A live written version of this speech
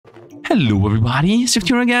Hello everybody, Sifd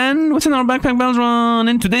here again with another backpack battles run,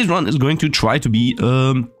 and today's run is going to try to be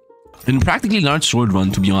a practically large sword run,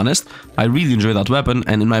 to be honest. I really enjoy that weapon,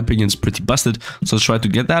 and in my opinion it's pretty busted, so let's try to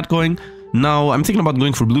get that going. Now, I'm thinking about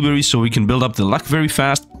going for blueberries so we can build up the luck very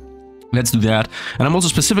fast. Let's do that. And I'm also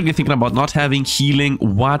specifically thinking about not having healing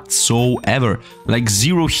whatsoever, like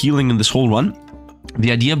zero healing in this whole run. The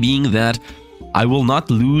idea being that I will not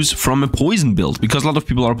lose from a poison build, because a lot of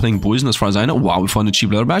people are playing poison as far as I know. Wow, we found a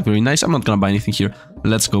cheap leather bag, very nice. I'm not gonna buy anything here.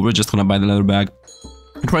 Let's go, we're just gonna buy the leather bag.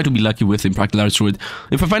 I try to be lucky with Impractical Sword.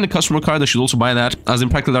 If I find a customer card, I should also buy that, as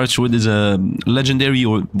Impractical Sword is a legendary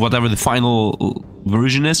or whatever the final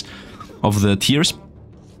version is of the tiers,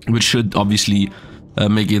 which should obviously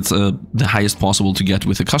make it the highest possible to get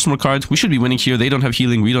with a customer card. We should be winning here. They don't have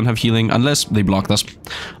healing, we don't have healing, unless they blocked us.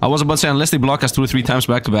 I was about to say, unless they block us 2 or 3 times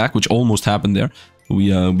back to back, which almost happened there,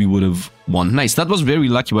 we would have won. Nice, that was very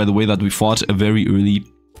lucky, by the way, that we fought a very early,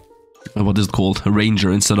 what is it called, a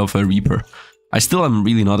ranger instead of a reaper. I still am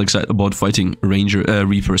really not excited about fighting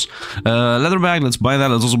reapers. Leather bag, let's buy that.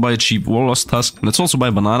 Let's also buy a cheap warlock tusk. Let's also buy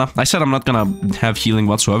banana. I said I'm not gonna have healing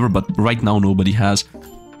whatsoever, but right now nobody has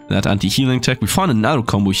that anti-healing tech. We found another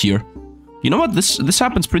combo here. You know what? This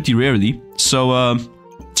happens pretty rarely. So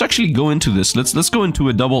let's actually go into this. Let's go into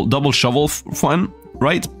a double shovel fun,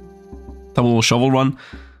 right? Double shovel run.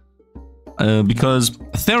 Because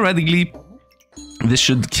theoretically this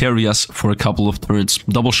should carry us for a couple of turns.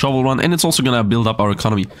 Double shovel run, and it's also gonna build up our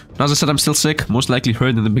economy. Now, as I said, I'm still sick. Most likely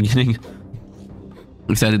heard in the beginning.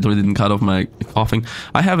 If that it didn't cut off my coughing.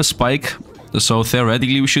 I have a spike. So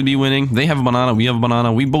theoretically we should be winning. They have a banana, we have a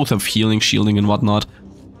banana. We both have healing, shielding and whatnot.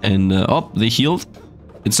 And oh, they healed.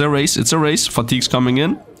 It's a race, it's a race. Fatigue's coming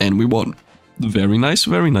in and we won. Very nice,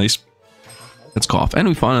 very nice. Let's cough. And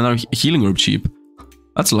we found another healing herb cheap.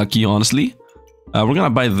 That's lucky, honestly. We're gonna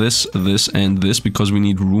buy this, this and this because we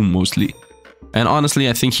need room mostly. And honestly,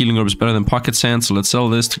 I think healing herb is better than pocket sand, so let's sell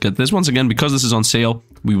this to get this. Once again, because this is on sale,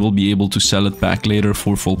 we will be able to sell it back later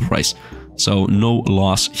for full price. So no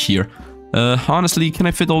loss here. Honestly, can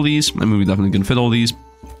I fit all these? I mean, we definitely can fit all these.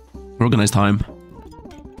 Organized time.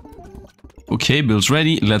 Okay, build's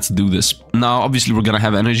ready. Let's do this. Now, obviously, we're gonna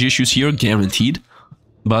have energy issues here, guaranteed.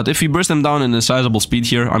 But if we burst them down in a sizable speed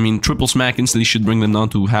here, I mean, triple smack instantly should bring them down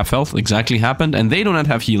to half health. Exactly happened, and they do not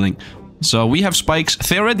have healing. So we have spikes.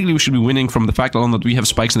 Theoretically, we should be winning from the fact alone that we have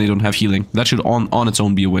spikes and they don't have healing. That should on its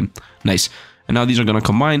own be a win. Nice. And now these are gonna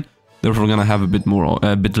combine. Therefore, we're gonna have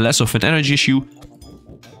a bit less of an energy issue.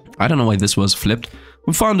 I don't know why this was flipped.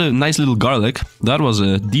 We found a nice little garlic. That was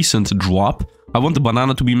a decent drop. I want the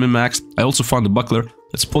banana to be min-maxed. I also found the Butler.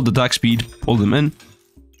 Let's pull the attack speed, pull them in.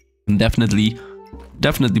 And definitely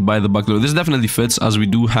buy the Butler. This definitely fits, as we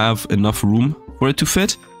do have enough room for it to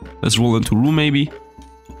fit. Let's roll into room maybe.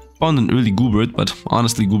 Found an early Goobert, but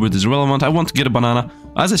honestly Goobert is irrelevant. I want to get a banana.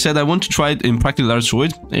 As I said, I want to try it in Practical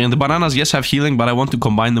Sword. And the bananas, yes, have healing, but I want to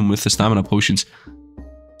combine them with the stamina potions.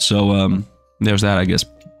 So, there's that, I guess.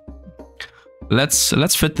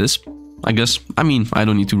 Let's fit this, I guess. I mean, I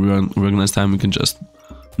don't need to reorganize time. We can just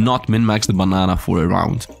not min-max the banana for a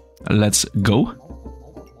round. Let's go.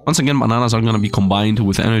 Once again, bananas are gonna be combined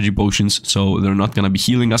with energy potions, so they're not gonna be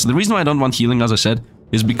healing us. The reason why I don't want healing, as I said,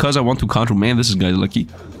 is because I want to counter. Man, this guy's lucky.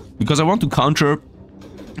 Because I want to counter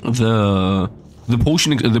the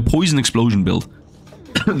poison explosion build.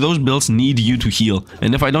 Those builds need you to heal,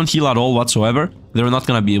 and if I don't heal at all whatsoever, they're not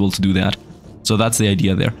gonna be able to do that. So that's the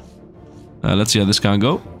idea there. Let's see how this can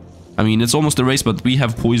go. I mean, it's almost a race, but we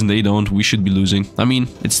have poison, they don't. We should be losing. I mean,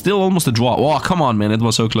 it's still almost a draw. Oh, come on, man. It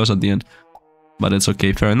was so close at the end. But it's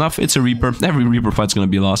okay, fair enough. It's a Reaper. Every Reaper fight's gonna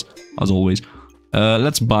be a loss, as always.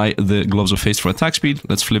 Let's buy the Gloves of Haste for attack speed.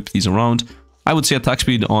 Let's flip these around. I would say attack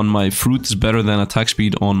speed on my fruit is better than attack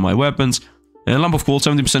speed on my weapons. And a Lump of Coal,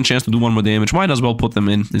 70% chance to do 1 more damage. Might as well put them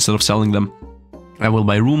in instead of selling them. I will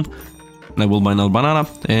buy room. And I will buy another banana.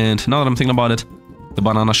 And now that I'm thinking about it, the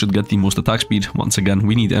banana should get the most attack speed. Once again,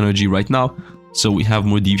 we need energy right now, so we have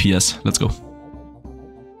more DPS. Let's go.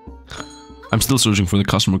 I'm still searching for the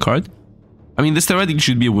customer card. I mean, this theoretically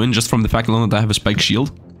should be a win just from the fact alone that I have a spike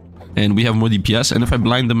shield. And we have more DPS, and if I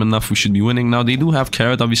blind them enough, we should be winning. Now, they do have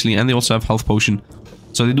carrot, obviously, and they also have health potion.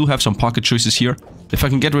 So they do have some pocket choices here. If I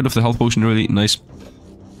can get rid of the health potion, really nice.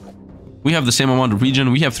 We have the same amount of regen.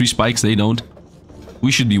 We have 3 spikes, they don't.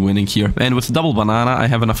 We should be winning here. And with double banana, I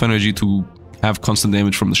have enough energy to have constant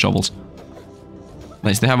damage from the shovels.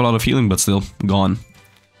 Nice, they have a lot of healing, but still, gone.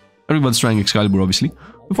 Everybody's trying Excalibur, obviously.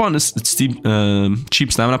 We found this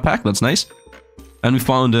cheap stamina pack, that's nice. And we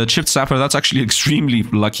found a chipped sapphire. That's actually extremely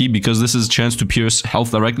lucky, because this is a chance to pierce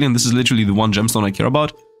health directly, and this is literally the one gemstone I care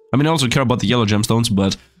about. I mean, I also care about the yellow gemstones,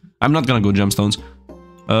 but I'm not gonna go gemstones.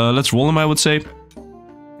 Let's roll them, I would say.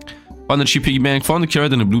 Found a cheap piggy bank, found a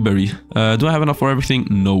carrot and a blueberry. Do I have enough for everything?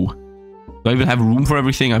 No. Do I even have room for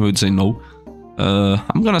everything? I would say no.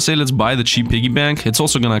 I'm gonna say let's buy the cheap piggy bank. It's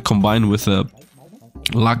also gonna combine with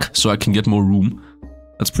luck, so I can get more room.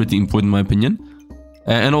 That's pretty important in my opinion.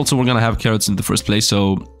 And also we're gonna have carrots in the first place,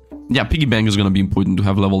 so yeah, piggy bank is gonna be important to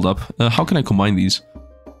have leveled up. How can I combine these?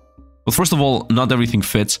 Well, first of all, not everything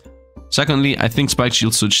fits. Secondly, I think spike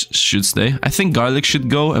shield should stay. I think garlic should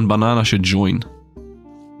go and banana should join.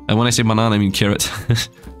 And when I say banana, I mean carrot.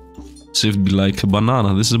 Sifd be like,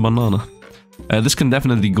 banana, this is a banana. This can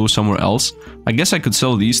definitely go somewhere else. I guess I could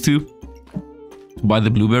sell these two to buy the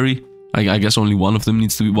blueberry. I guess only one of them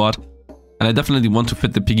needs to be bought. And I definitely want to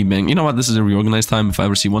fit the piggy bank. You know what? This is a reorganized time if I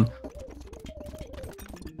ever see one.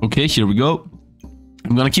 Okay, here we go.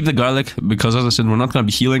 I'm gonna keep the garlic because, as I said, we're not gonna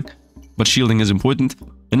be healing, but shielding is important.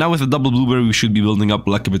 And now with the double blueberry, we should be building up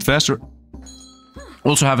luck a bit faster.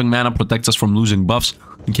 Also, having mana protects us from losing buffs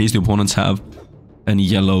in case the opponents have any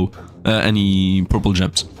yellow, any purple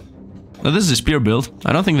gems. Now, this is a spear build.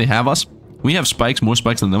 I don't think they have us. We have spikes, more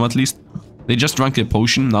spikes than them at least. They just drank their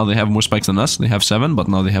potion. Now they have more spikes than us. They have 7, but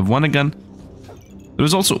now they have 1 again.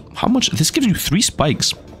 There's also... How much? This gives you 3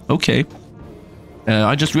 spikes. Okay.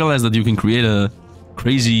 I just realized that you can create a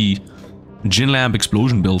crazy gin lamp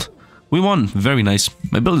explosion build. We won. Very nice.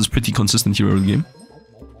 My build is pretty consistent here early game.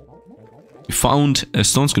 We found a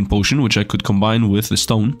stone skin potion, which I could combine with the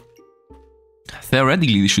stone.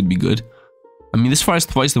 Theoretically, this should be good. I mean, this fires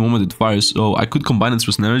twice the moment it fires, so I could combine it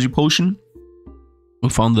with an energy potion. We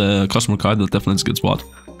found the customer card, that definitely is a good spot.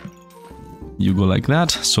 You go like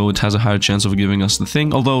that, so it has a higher chance of giving us the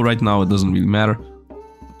thing, although right now it doesn't really matter.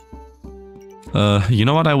 You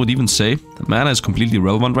know what I would even say? The mana is completely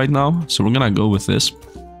irrelevant right now, so we're gonna go with this.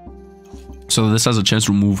 So this has a chance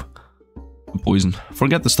to remove the poison.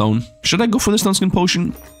 Forget the stone. Should I go for the stone skin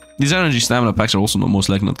potion? These energy stamina packs are also most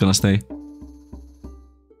likely not gonna stay.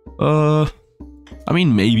 I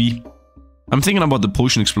mean, maybe. I'm thinking about the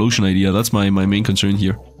potion explosion idea. That's my main concern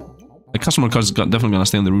here. The customer card is definitely gonna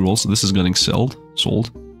stay on the reroll, so this is getting sold.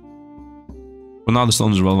 But now the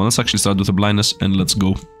stone is relevant. Let's actually start with the blindness and let's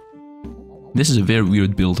go. This is a very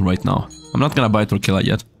weird build right now. I'm not gonna buy it or kill it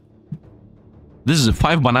yet. This is a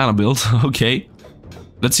 5 banana build. Okay.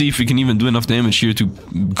 Let's see if we can even do enough damage here to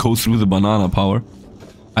go through the banana power.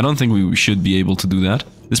 I don't think we should be able to do that.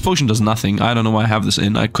 This potion does nothing. I don't know why I have this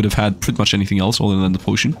in. I could have had pretty much anything else other than the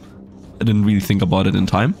potion. I didn't really think about it in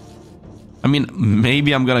time. I mean,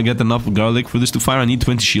 maybe I'm gonna get enough garlic for this to fire. I need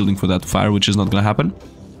 20 shielding for that to fire, which is not gonna happen.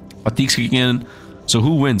 Fatigue's kicking in. So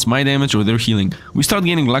who wins? My damage or their healing? We start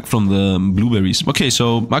gaining luck from the blueberries. Okay,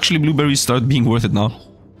 so actually blueberries start being worth it now.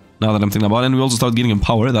 Now that I'm thinking about it. And we also start getting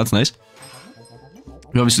power. That's nice.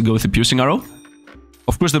 We obviously go with the piercing arrow.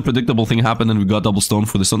 Of course, the predictable thing happened and we got double stone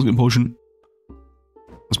for the stun skin potion.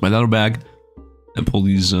 That's my leather bag. And pull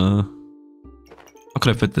these... How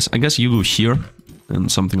could I fit this? I guess you go here. And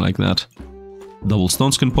something like that. Double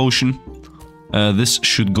stone skin potion. This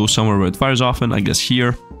should go somewhere where it fires often. I guess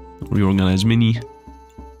here. Reorganize mini.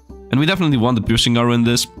 And we definitely want the piercing arrow in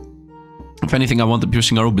this. If anything, I want the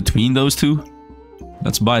piercing arrow between those two.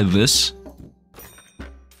 Let's buy this.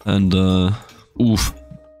 And, oof.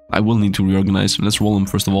 I will need to reorganize. Let's roll them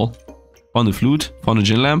first of all. Found a flute. Found a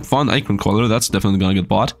gin lamp. Found acorn collar. That's definitely gonna get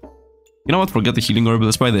bought. You know what? Forget the healing orb.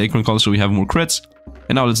 Let's buy the acorn collar so we have more crits.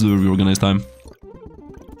 And now let's do a reorganize time.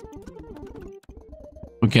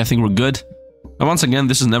 Okay, I think we're good. And once again,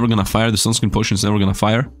 this is never gonna fire. The sunscreen potion is never gonna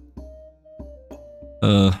fire.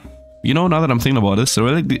 You know, now that I'm thinking about this,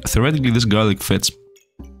 theoretically this garlic fits.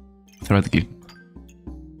 Theoretically.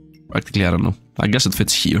 Practically, I don't know. I guess it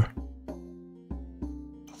fits here.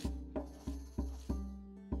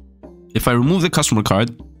 If I remove the customer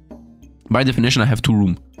card, by definition I have 2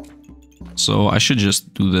 room. So I should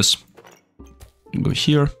just do this. Go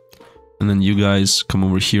here. And then you guys come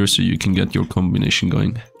over here so you can get your combination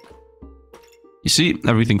going. You see,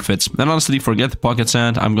 everything fits. And honestly, forget the pocket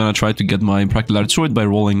sand. I'm gonna try to get my practical art sword by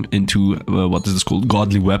rolling into, what is this called?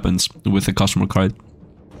 Godly weapons with the customer card.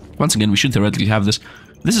 Once again, we should theoretically have this.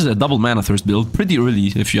 This is a double mana thirst build. Pretty early,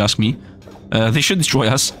 if you ask me. They should destroy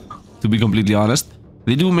us, to be completely honest.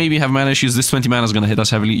 They do maybe have mana issues. This 20 mana is gonna hit us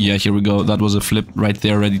heavily. Yeah, here we go. That was a flip right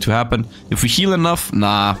there, ready to happen. If we heal enough,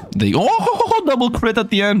 nah. They... Oh, double crit at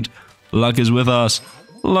the end. Luck is with us.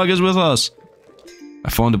 Luck is with us. I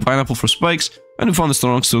found a pineapple for spikes. And we found a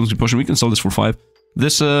strong stone potion. We can sell this for 5.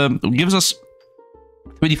 This gives us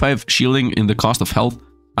 25 shielding in the cost of health.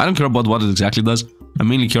 I don't care about what it exactly does. I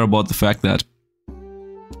mainly care about the fact that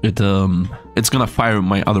it's gonna fire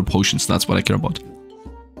my other potions. That's what I care about.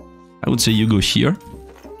 I would say you go here.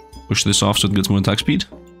 Push this off so it gets more attack speed.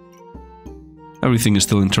 Everything is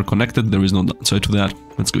still interconnected. There is no downside to that.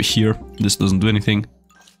 Let's go here. This doesn't do anything.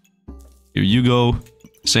 Here you go.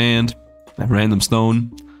 Sand. A random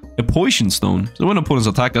stone. A poison stone. So when opponents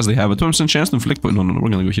attack us, they have a 20% chance to inflict poison. No, we're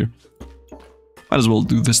gonna go here. Might as well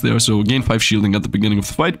do this there. So gain 5 shielding at the beginning of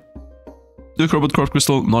the fight. The Robot Corp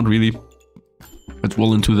Crystal, not really. Let's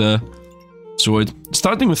roll into the sword.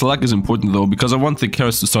 Starting with luck is important though, because I want the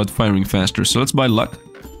carrots to start firing faster. So let's buy luck.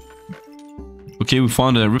 Okay, we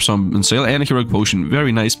found a Ripsaw on sale and a Heroic Potion.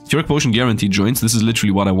 Very nice. Heroic Potion guaranteed joints. This is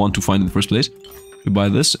literally what I want to find in the first place. We buy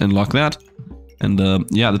this and lock that. And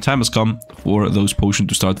yeah, the time has come for those potions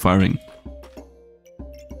to start firing.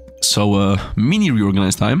 So, mini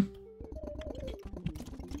reorganize time.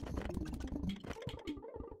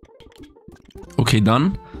 Okay,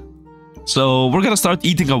 done. So, we're gonna start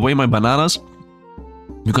eating away my bananas.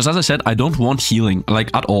 Because as I said, I don't want healing, like,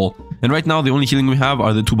 at all. And right now, the only healing we have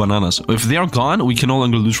are the 2 bananas. If they are gone, we can no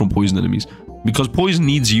longer lose from poison enemies. Because poison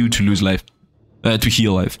needs you to lose life. To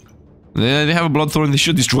heal life. They have a Bloodthorn, they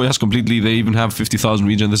should destroy us completely. They even have 50,000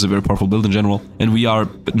 regen. This is a very powerful build in general. And we are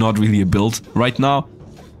not really a build right now,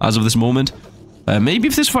 as of this moment. Maybe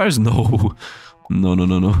if this fires... No.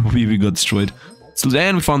 No. We got destroyed. So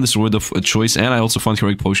then we found this Sword of Choice, and I also found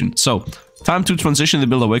Heroic Potion. So, time to transition the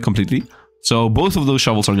build away completely. So, both of those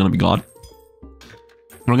shovels are gonna be gone.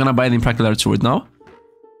 We're gonna buy the Impractical Sword now.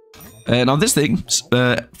 Now this thing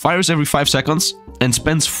fires every 5 seconds and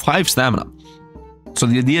spends 5 stamina. So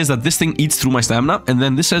the idea is that this thing eats through my stamina, and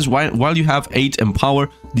then this says while you have 8 empower,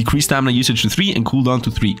 decrease stamina usage to 3 and cooldown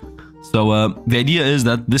to 3. So the idea is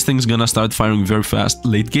that this thing's gonna start firing very fast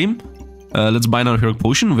late game. Let's buy another Heroic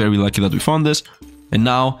Potion. Very lucky that we found this. And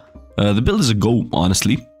now the build is a go,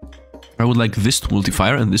 honestly. I would like this to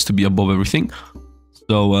multi-fire and this to be above everything.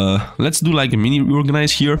 So let's do like a mini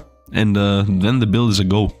reorganize here, and then the build is a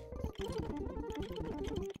go.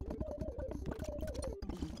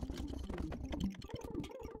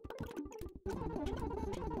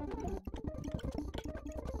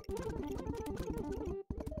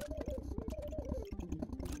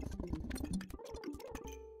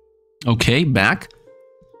 Okay, back.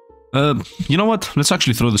 You know what? Let's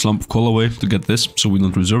actually throw this lump of coal away to get this, so we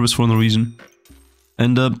don't reserve this for no reason.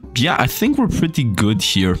 And yeah, I think we're pretty good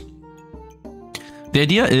here. The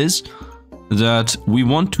idea is that we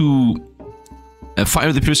want to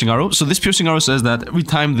fire the Piercing Arrow. So this Piercing Arrow says that every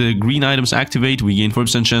time the green items activate, we gain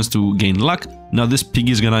 4% chance to gain luck. Now this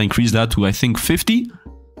piggy is gonna increase that to, I think, 50.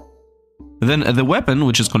 Then the weapon,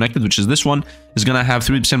 which is connected, which is this one, is gonna have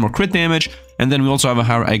 3% more crit damage, and then we also have a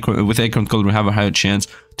higher with Acorn Color, we have a higher chance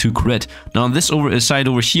to crit. Now on this side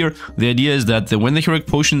over here, the idea is that when the Heroic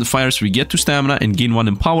Potion fires, we get to stamina and gain 1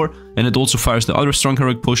 in power, and it also fires the other strong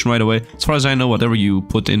Heroic Potion right away. As far as I know, whatever you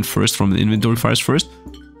put in first from the inventory fires first.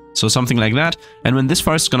 So something like that. And when this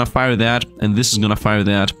fires, it's gonna fire that, and this is gonna fire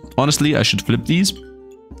that. Honestly, I should flip these.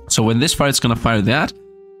 So when this fires, it's gonna fire that.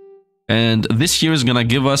 And this here is gonna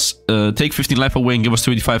give us, take 15 life away and give us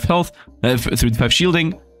 35 health, 35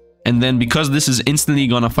 shielding. And then because this is instantly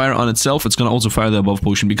gonna fire on itself, it's gonna also fire the above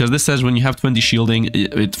potion. Because this says when you have 20 shielding,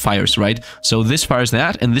 it fires, right? So this fires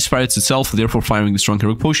that, and this fires itself, therefore firing the strong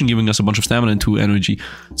heroic potion, giving us a bunch of stamina and 2 energy.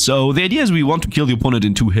 So the idea is we want to kill the opponent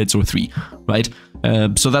in 2 hits or 3, right?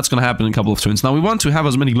 So that's gonna happen in a couple of turns. Now we want to have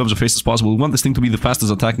as many gloves of haste as possible. We want this thing to be the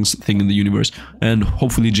fastest attacking thing in the universe. And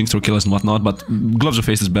hopefully jinx or kill us and whatnot, but gloves of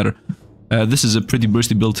haste is better. This is a pretty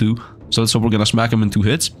bursty build too, so let's hope we're gonna smack him in 2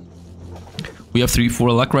 hits. We have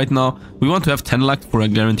 3-4 luck right now. We want to have 10 luck for a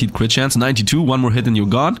guaranteed crit chance. 92, 1 more hit and you're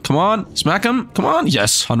gone. Come on, smack him, come on.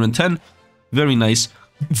 Yes, 110. Very nice,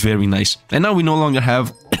 very nice. And now we no longer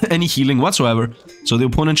have any healing whatsoever, so the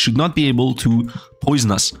opponent should not be able to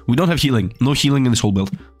poison us. We don't have healing, no healing in this whole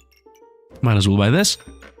build. Might as well buy this.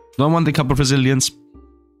 Don't want the Cup of Resilience.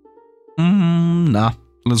 Nah,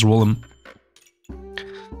 let's roll him.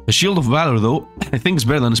 The Shield of Valor, though, I think is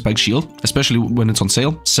better than a Spike Shield, especially when it's on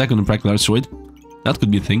sale. Second Impractical Sword. That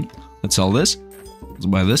could be a thing. Let's sell this. Let's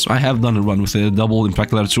buy this. I have done a run with a double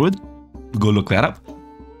Impractical Sword. Go look that up.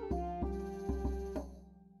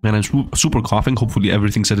 Man, I'm super coughing. Hopefully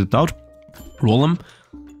everything set it out. Roll them.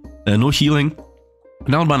 No healing.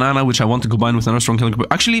 Now Banana, which I want to combine with another strong healing.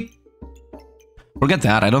 Actually, forget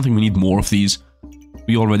that. I don't think we need more of these.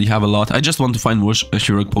 We already have a lot. I just want to find more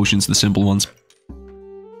Heroic Potions, the simple ones.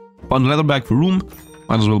 Found leather bag for room,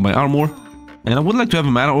 might as well buy armor. And I would like to have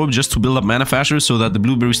a mana orb just to build up mana faster so that the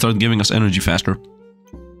blueberries start giving us energy faster.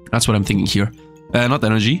 That's what I'm thinking here. Not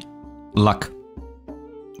energy, luck.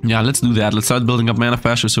 Yeah, let's do that. Let's start building up mana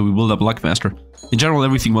faster so we build up luck faster. In general,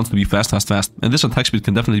 everything wants to be fast, fast, fast. And this attack speed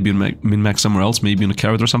can definitely be min-max somewhere else, maybe on a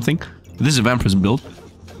carrot or something. This is a Vampirism build.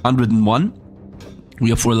 101. We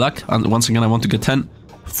have 4 luck, and once again I want to get 10.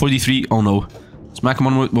 43, oh no. Smack him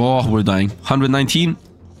one more, oh, we're dying. 119,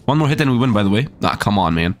 one more hit and we win, by the way. Ah, come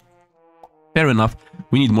on, man. Fair enough,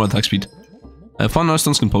 we need more attack speed. Found another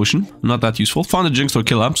stun skin potion, not that useful. Found a Jinx or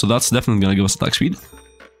kill up, so that's definitely gonna give us attack speed.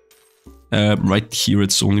 Right here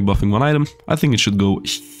it's only buffing 1 item. I think it should go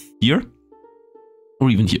here. Or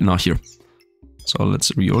even here, not here. So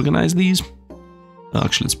let's reorganize these.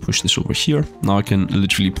 Actually, let's push this over here. Now I can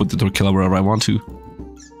literally put the Torquilla wherever I want to.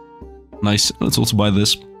 Nice. Let's also buy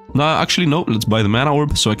this. No, actually, no. Let's buy the mana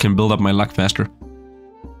orb so I can build up my luck faster.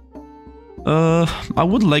 I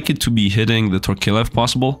would like it to be hitting the Torquilla if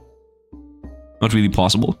possible. Not really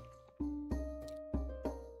possible.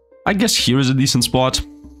 I guess here is a decent spot.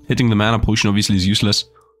 Hitting the mana potion obviously is useless.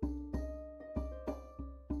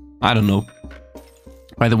 I don't know.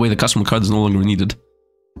 By the way, the customer card is no longer needed.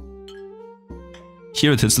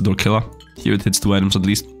 Here it hits the Torquilla. Here it hits 2 items at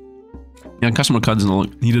least. Yeah, customer card is no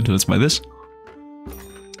longer needed. Let's buy this.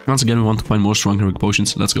 Once again, we want to find more strong heroic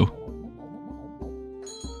potions. Let's go.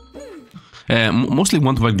 Mostly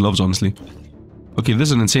want to buy gloves, honestly. Okay, this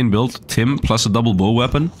is an insane build. Tim plus a double bow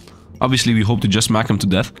weapon. Obviously, we hope to just smack him to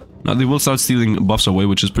death. Now, they will start stealing buffs away,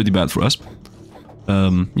 which is pretty bad for us.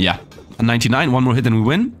 Yeah. A 99, 1 more hit and we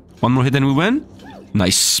win. 1 more hit and we win.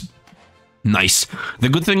 Nice. Nice. The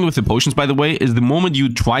good thing with the potions, by the way, is the moment you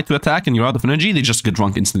try to attack and you're out of energy, they just get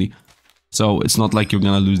drunk instantly. So it's not like you're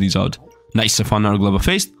gonna lose these out. Nice, I found our glove of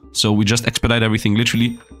haste. So we just expedite everything,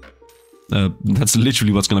 literally. That's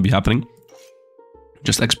literally what's gonna be happening.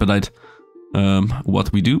 Just expedite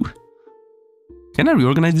what we do. Can I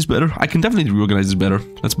reorganize this better? I can definitely reorganize this better.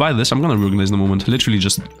 Let's buy this. I'm gonna reorganize in a moment. Literally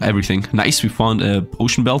just everything. Nice, we found a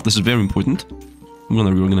potion belt. This is very important. I'm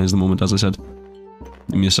gonna reorganize in a moment, as I said.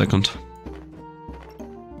 Give me a second.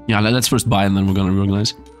 Yeah, let's first buy and then we're gonna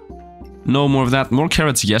reorganize. No more of that. More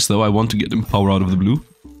carrots, yes, though. I want to get power out of the blue.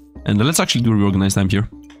 And let's actually do a reorganize time here.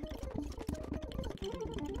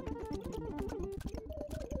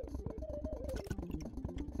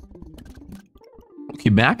 Okay,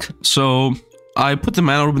 back. So, I put the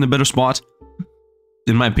mana orb in a better spot.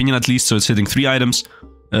 In my opinion, at least, so it's hitting 3 items.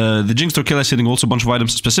 The Jinx Torquilla is hitting also a bunch of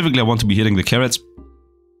items. Specifically, I want to be hitting the carrots.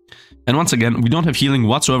 And once again, we don't have healing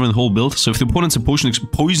whatsoever in the whole build, so if the opponent's a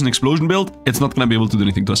poison explosion build, it's not gonna be able to do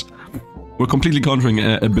anything to us. We're completely countering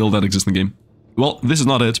a build that exists in the game. Well, this is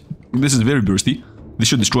not it. This is very bursty. This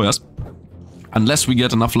should destroy us. Unless we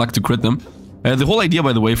get enough luck to crit them. The whole idea,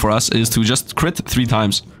 by the way, for us is to just crit 3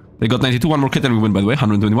 times. They got 92, 1 more crit and we win, by the way.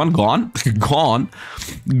 121, gone. Gone.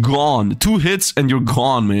 Gone. 2 hits and you're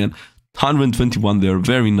gone, man. 121 there,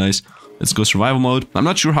 very nice. Let's go survival mode. I'm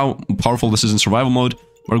not sure how powerful this is in survival mode.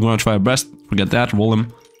 We're gonna try our best. Forget that, roll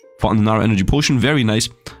him. Found another energy potion, very nice.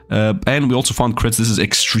 And we also found crits. This is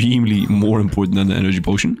extremely more important than the energy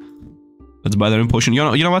potion. Let's buy that energy potion.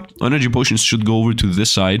 You know what? Energy potions should go over to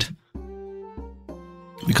this side.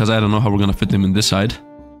 Because I don't know how we're gonna fit them in this side.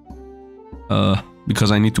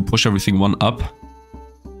 Because I need to push everything 1 up.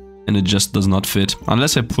 And it just does not fit.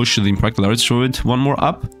 Unless I push the Impractical Arts through it 1 more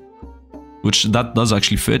up. Which that does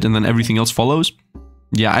actually fit, and then everything else follows.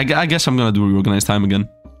 Yeah, I guess I'm gonna do reorganize time again.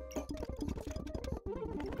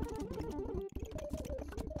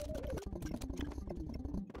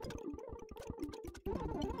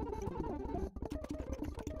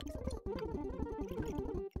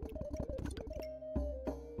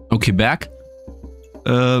 Okay, back.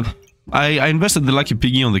 I invested the Lucky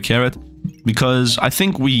Piggy on the carrot because I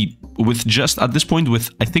think with just at this point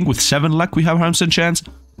I think with 7 luck we have 100% chance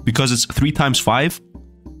because it's 3 times 5.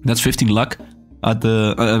 That's 15 luck. At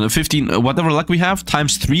the 15 whatever luck we have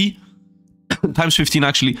times 3 times 15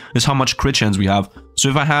 actually is how much crit chance we have. So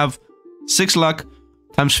if I have 6 luck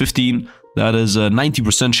times 15, that is a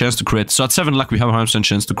 90% chance to crit. So at 7 luck we have a 100%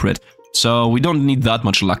 chance to crit. So we don't need that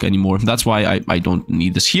much luck anymore. That's why I don't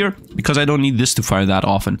need this here, because I don't need this to fire that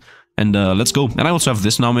often. And let's go. And I also have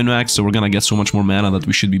this now min-max, so we're gonna get so much more mana that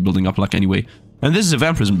we should be building up luck anyway. And this is a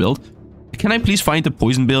Vampirism build. Can I please find a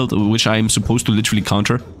poison build, which I am supposed to literally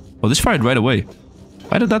counter? Oh, this fired right away.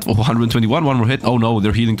 Why did that? Oh, 121, 1 more hit. Oh no,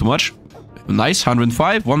 they're healing too much. Nice,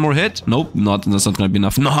 105, 1 more hit. Nope, that's not gonna be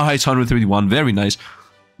enough. Nice, 131, very nice.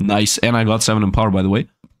 Nice, and I got 7 in power, by the way.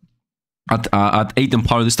 At 8 in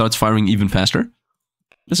power, this starts firing even faster.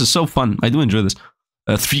 This is so fun. I do enjoy this.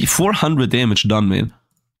 400 damage done, man.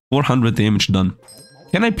 400 damage done.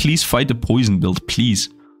 Can I please fight a poison build, please?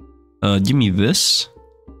 Give me this.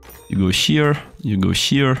 You go here. You go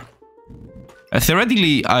here.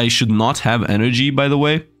 Theoretically, I should not have energy, by the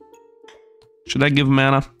way. Should I give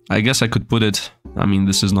mana? I guess I could put it... I mean,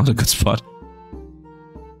 this is not a good spot.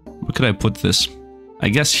 Where could I put this? I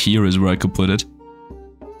guess here is where I could put it.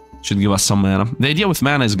 should give us some mana. The idea with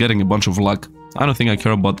mana is getting a bunch of luck. I don't think I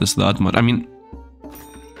care about this that much. I mean,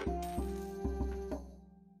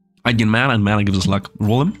 I get mana and mana gives us luck.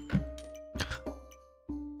 Roll him.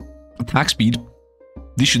 Attack speed.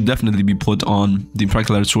 These should definitely be put on the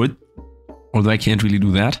Impractical Sword. Although I can't really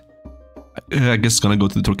do that. I guess it's gonna go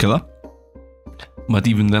to the Torquilla. But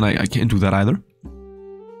even then I can't do that either.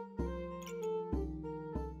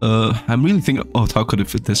 I'm really thinking... Oh, how could I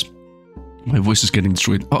fit this? My voice is getting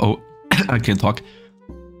destroyed. Uh-oh. I can't talk.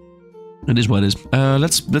 It is what it is.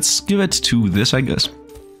 Let's give it to this, I guess.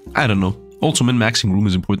 I don't know. Also, min-maxing room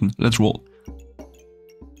is important. Let's roll.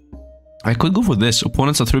 I could go for this.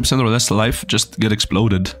 Opponents at 3% or less life just get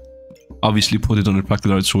exploded. Obviously, put it on a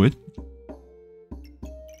Practical Art Sword.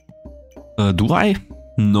 Do I?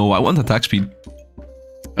 No, I want attack speed.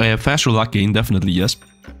 I have faster luck gain, definitely, yes.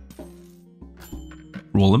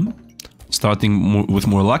 Roll him. Starting with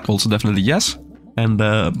more luck, also definitely yes. And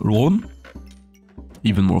roll him.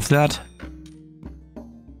 Even more of that.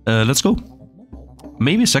 Let's go.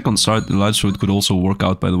 Maybe second start, the Light Sword could also work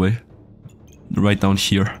out, by the way. Right down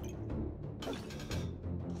here.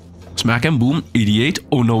 Smack him, boom, 88.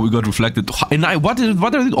 Oh no, we got reflected. And what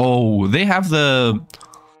are they? Oh, they have the...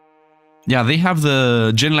 Yeah, they have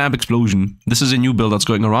the Gin Lamp Explosion. This is a new build that's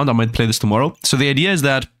going around. I might play this tomorrow. So the idea is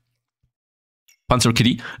that... Panzer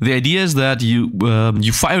Kitty. The idea is that you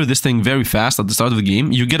fire this thing very fast at the start of the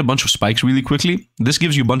game. You get a bunch of spikes really quickly. This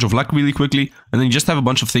gives you a bunch of luck really quickly. And then you just have a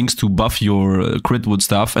bunch of things to buff your crit wood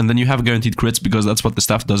stuff. And then you have guaranteed crits because that's what the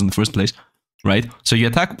stuff does in the first place. Right? So you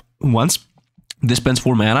attack once. This spends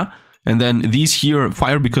 4 mana. And then these here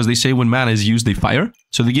fire because they say when mana is used, they fire.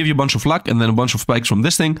 So they give you a bunch of luck and then a bunch of spikes from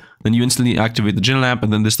this thing. Then you instantly activate the Gin Lamp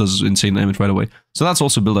and then this does insane damage right away. So that's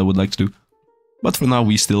also a build I would like to do. But for now,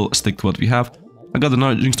 we still stick to what we have. I got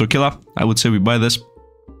another Jinx Torquilla. I would say we buy this.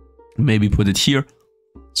 Maybe put it here.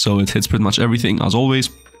 So it hits pretty much everything, as always.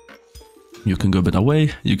 You can go a bit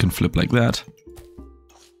away. You can flip like that.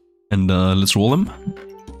 And let's roll him.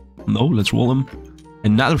 No, let's roll him.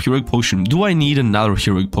 Another Heroic Potion. Do I need another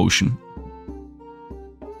Heroic Potion?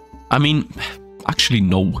 I mean, actually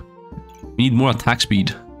no. We need more attack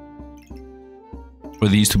speed for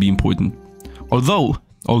these to be important. Although,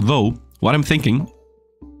 what I'm thinking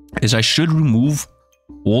is I should remove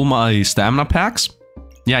all my stamina packs.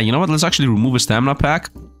 Yeah, you know what? Let's actually remove a stamina pack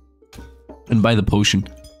and buy the potion.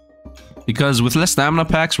 Because with less stamina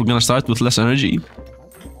packs, we're gonna start with less energy.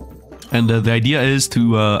 And the idea is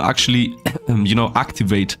to actually, you know,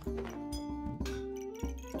 activate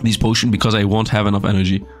these potions because I won't have enough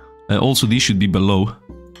energy. Also, these should be below.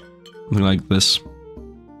 Something like this.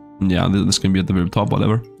 Yeah, this can be at the very top,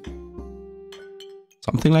 whatever.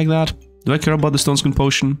 Something like that. Do I care about the Stone Skin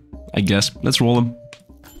Potion? I guess. Let's roll them.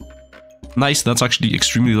 Nice, that's actually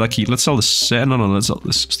extremely lucky. Let's sell this. No, let's sell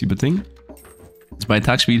this stupid thing. It's my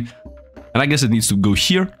attack speed. And I guess it needs to go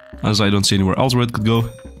here, as I don't see anywhere else where it could go.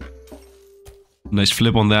 Nice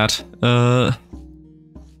flip on that.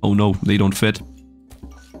 Oh no, they don't fit.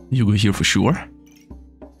 You go here for sure.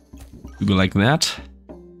 You go like that.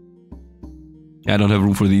 Yeah, I don't have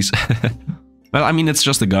room for these. Well, I mean, it's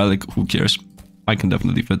just a garlic. Who cares? I can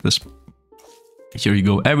definitely fit this. Here you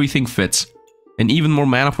go. Everything fits. And even more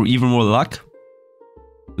mana for even more luck.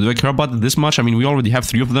 Do I care about it this much? I mean, we already have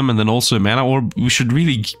 3 of them and then also a mana orb. We should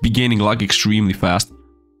really be gaining luck extremely fast.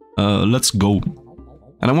 Let's go.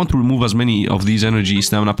 And I want to remove as many of these energy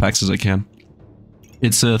stamina packs as I can.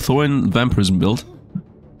 It's a Thorn Vampirism build.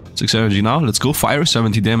 6 energy now. Let's go. Fire.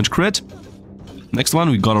 70 damage crit. Next one,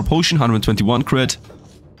 we got our potion. 121 crit.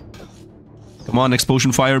 Come on, next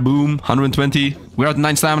potion. Fire. Boom. 120. We're at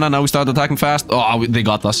 9 stamina. Now we start attacking fast. Oh, they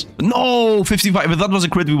got us. No! 55. If that was a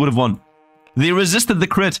crit, we would have won. They resisted the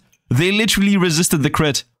crit. They literally resisted the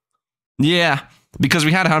crit. Yeah. Because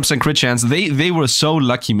we had a 100% crit chance. They were so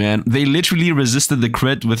lucky, man. They literally resisted the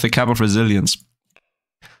crit with the Cap of Resilience.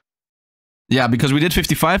 Yeah, because we did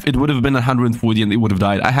 55, it would have been 140 and they would have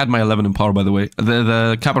died. I had my 11 in power, by the way.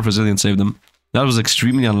 The Cap of Resilience saved them. That was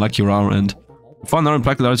extremely unlucky on our end. Found our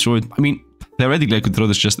Impractical Art Sword. I mean, theoretically I could throw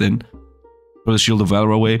this just in. Throw the Shield of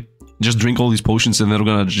Valor away. Just drink all these potions and then we're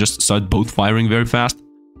gonna just start both firing very fast.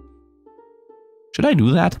 Should I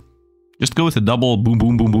do that? Just go with a double boom,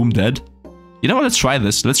 boom, boom, boom, dead? You know what, let's try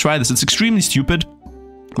this. Let's try this. It's extremely stupid,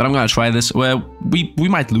 but I'm gonna try this. Well, we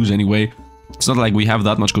might lose anyway. It's not like we have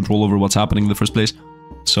that much control over what's happening in the first place.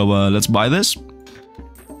 So let's buy this.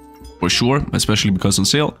 For sure, especially because it's on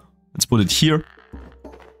sale. Let's put it here.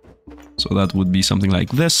 So that would be something like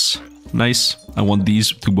this. Nice. I want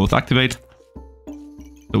these to both activate.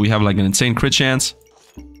 So we have like an insane crit chance.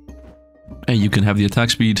 And you can have the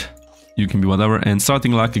attack speed. You can be whatever. And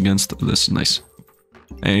starting luck against this. Nice.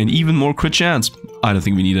 And even more crit chance. I don't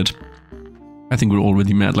think we need it. I think we're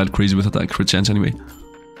already mad like crazy with that crit chance anyway.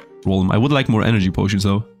 Roll them. I would like more energy potions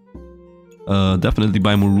though. Definitely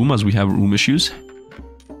buy more room as we have room issues.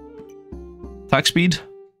 Attack speed.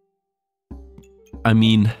 I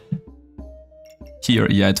mean, here,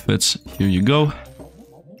 yeah, it fits. Here you go.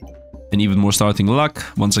 And even more starting luck.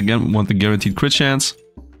 Once again, we want the guaranteed crit chance.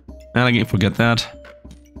 And again, forget that.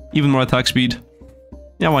 Even more attack speed.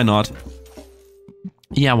 Yeah, why not?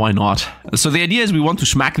 Yeah, why not? So the idea is we want to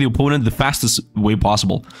smack the opponent the fastest way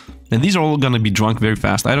possible. And these are all gonna be drunk very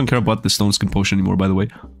fast. I don't care about the stone skin potion anymore, by the way.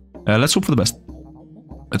 Let's hope for the best.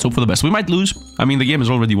 Let's hope for the best. We might lose. I mean, the game is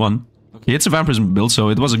already won. Okay, it's a vampirism build, so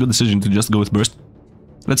it was a good decision to just go with burst.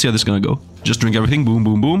 Let's see how this is gonna go. Just drink everything. Boom,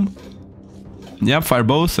 boom, boom. Yep, fire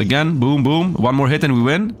both. Again, boom, boom. One more hit and we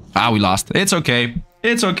win. Ah, we lost. It's okay.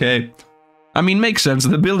 It's okay. I mean, makes sense.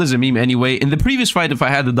 The build is a meme anyway. In the previous fight, if I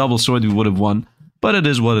had the double sword, we would have won. But it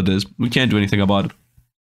is what it is. We can't do anything about it.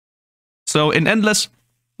 So, in Endless,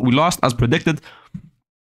 we lost as predicted.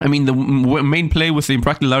 I mean, the main play with the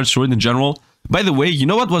impractically large sword in general. By the way, you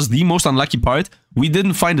know what was the most unlucky part? We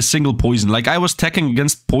didn't find a single poison. Like, I was teching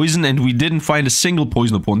against poison and we didn't find a single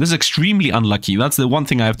poison opponent. This is extremely unlucky. That's the one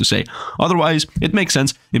thing I have to say. Otherwise, it makes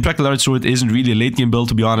sense. Impractically large sword isn't really a late game build,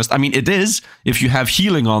 to be honest. I mean, it is if you have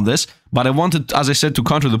healing on this. But I wanted, as I said, to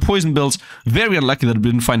counter the poison builds. Very unlucky that we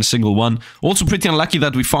didn't find a single one. Also pretty unlucky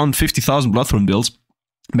that we found 50,000 Bloodthorn builds.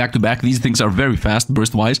 Back to back. These things are very fast,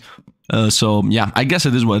 burst-wise. So, yeah, I guess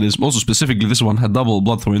it is what it is. Also, specifically, this one had double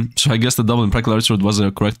Bloodthorn. So, I guess the double Impractically Large Sword was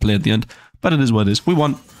a correct play at the end. But it is what it is. We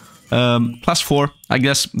won. +4. I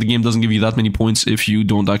guess the game doesn't give you that many points if you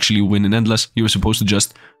don't actually win in Endless. You're supposed to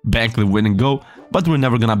just bank the win and go. But we're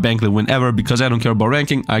never gonna bank the win ever because I don't care about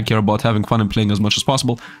ranking. I care about having fun and playing as much as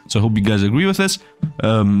possible. So, I hope you guys agree with this.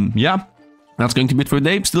 Yeah. That's going to be it for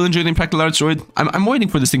today. Still enjoying the Impractically Large Sword. I'm waiting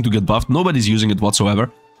for this thing to get buffed. Nobody's using it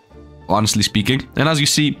whatsoever. Honestly speaking. And as you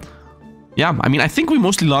see... Yeah, I mean, I think we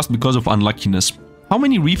mostly lost because of unluckiness. How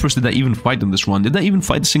many Reapers did I even fight in this run? Did I even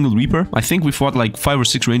fight a single Reaper? I think we fought like 5 or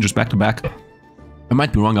 6 Rangers back to back. I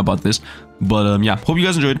might be wrong about this. But yeah, hope you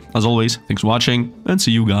guys enjoyed. As always, thanks for watching and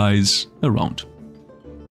see you guys around.